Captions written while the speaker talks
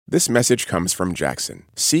This message comes from Jackson.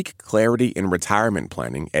 Seek clarity in retirement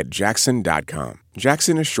planning at Jackson.com.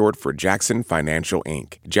 Jackson is short for Jackson Financial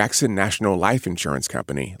Inc., Jackson National Life Insurance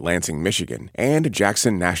Company, Lansing, Michigan, and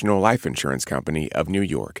Jackson National Life Insurance Company of New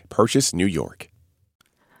York, Purchase, New York.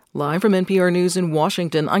 Live from NPR News in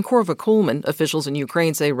Washington, I'm Korva Coleman. Officials in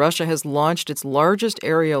Ukraine say Russia has launched its largest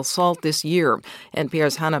aerial assault this year.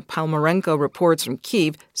 NPR's Hanna Palmarenko reports from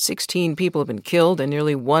Kyiv 16 people have been killed and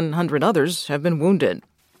nearly 100 others have been wounded.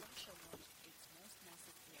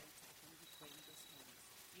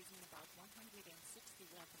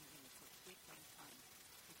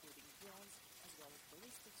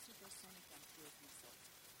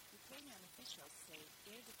 Ukrainian officials say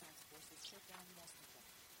air defense forces shot down most of them.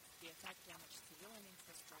 The attack damaged civilian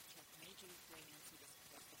infrastructure at major Ukrainian cities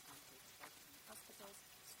across the country, targeting hospitals,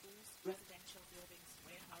 schools, residential buildings,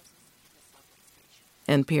 warehouses, and a subway station.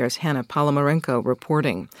 NPR's Hanna Palmarenko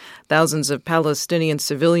reporting. Thousands of Palestinian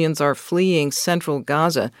civilians are fleeing central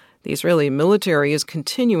Gaza. The Israeli military is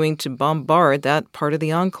continuing to bombard that part of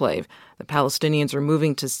the enclave. The Palestinians are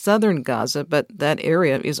moving to southern Gaza, but that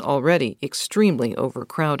area is already extremely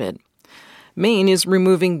overcrowded. Maine is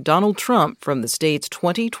removing Donald Trump from the state's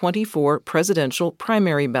 2024 presidential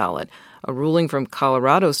primary ballot. A ruling from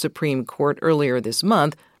Colorado's Supreme Court earlier this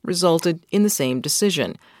month resulted in the same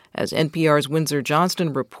decision. As NPR's Windsor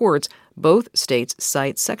Johnston reports, both states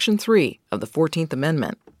cite Section 3 of the 14th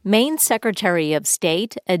Amendment. Maine Secretary of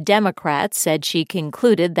State, a Democrat, said she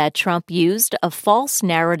concluded that Trump used a false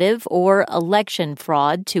narrative or election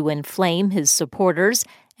fraud to inflame his supporters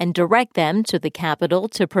and direct them to the Capitol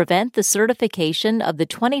to prevent the certification of the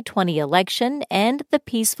 2020 election and the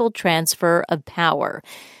peaceful transfer of power.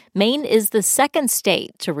 Maine is the second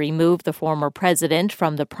state to remove the former president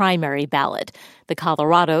from the primary ballot. The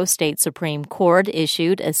Colorado State Supreme Court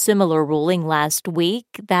issued a similar ruling last week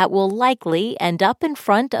that will likely end up in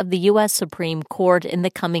front of the U.S. Supreme Court in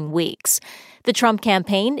the coming weeks. The Trump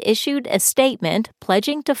campaign issued a statement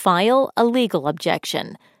pledging to file a legal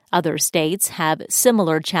objection. Other states have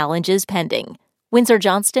similar challenges pending. Windsor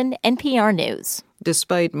Johnston, NPR News.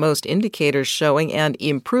 Despite most indicators showing an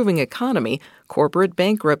improving economy, corporate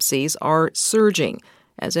bankruptcies are surging.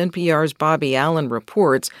 As NPR's Bobby Allen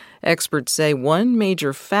reports, experts say one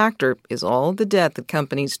major factor is all the debt that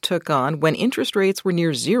companies took on when interest rates were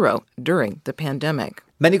near zero during the pandemic.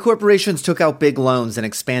 Many corporations took out big loans and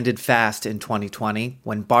expanded fast in 2020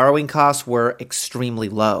 when borrowing costs were extremely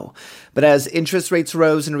low. But as interest rates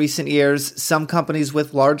rose in recent years, some companies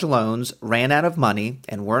with large loans ran out of money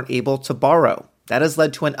and weren't able to borrow. That has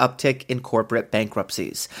led to an uptick in corporate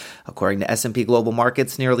bankruptcies. According to S&P Global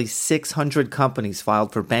Markets, nearly 600 companies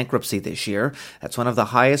filed for bankruptcy this year. That's one of the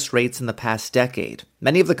highest rates in the past decade.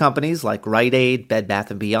 Many of the companies, like Rite Aid, Bed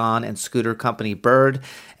Bath & Beyond, and scooter company Bird,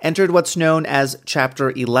 entered what's known as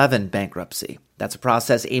Chapter 11 bankruptcy. That's a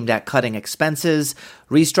process aimed at cutting expenses,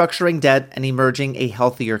 restructuring debt, and emerging a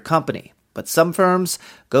healthier company. But some firms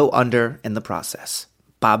go under in the process.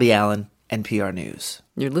 Bobby Allen, NPR News.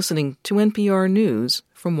 You're listening to NPR News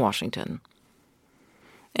from Washington.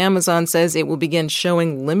 Amazon says it will begin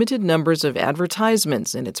showing limited numbers of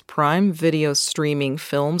advertisements in its Prime Video streaming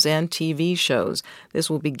films and TV shows. This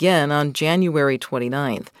will begin on January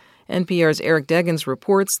 29th. NPR's Eric Deggans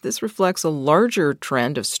reports this reflects a larger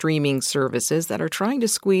trend of streaming services that are trying to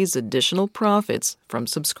squeeze additional profits from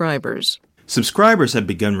subscribers. Subscribers have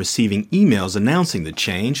begun receiving emails announcing the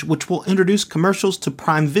change, which will introduce commercials to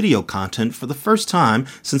Prime Video content for the first time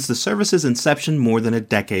since the service's inception more than a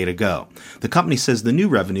decade ago. The company says the new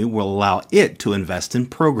revenue will allow it to invest in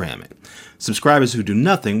programming. Subscribers who do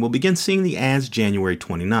nothing will begin seeing the ads January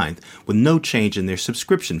 29th with no change in their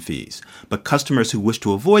subscription fees. But customers who wish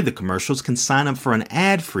to avoid the commercials can sign up for an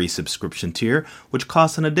ad-free subscription tier, which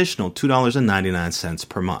costs an additional $2.99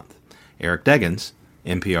 per month. Eric Deggans,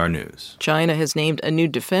 NPR News. China has named a new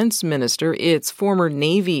defense minister, its former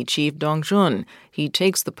Navy chief Dong Jun. He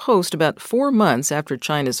takes the post about 4 months after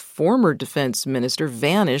China's former defense minister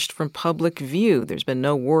vanished from public view. There's been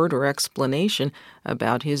no word or explanation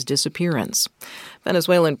about his disappearance.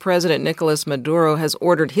 Venezuelan President Nicolas Maduro has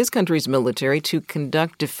ordered his country's military to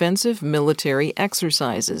conduct defensive military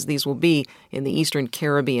exercises. These will be in the eastern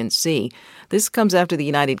Caribbean Sea. This comes after the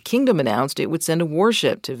United Kingdom announced it would send a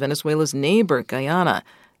warship to Venezuela's neighbor, Guyana.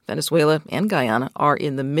 Venezuela and Guyana are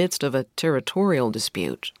in the midst of a territorial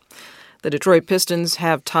dispute. The Detroit Pistons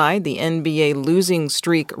have tied the NBA losing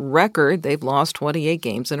streak record. They've lost 28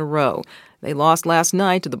 games in a row. They lost last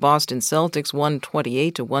night to the Boston Celtics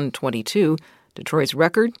 128-122. Detroit's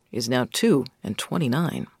record is now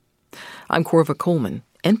 2-29. I'm Korva Coleman,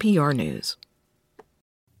 NPR News.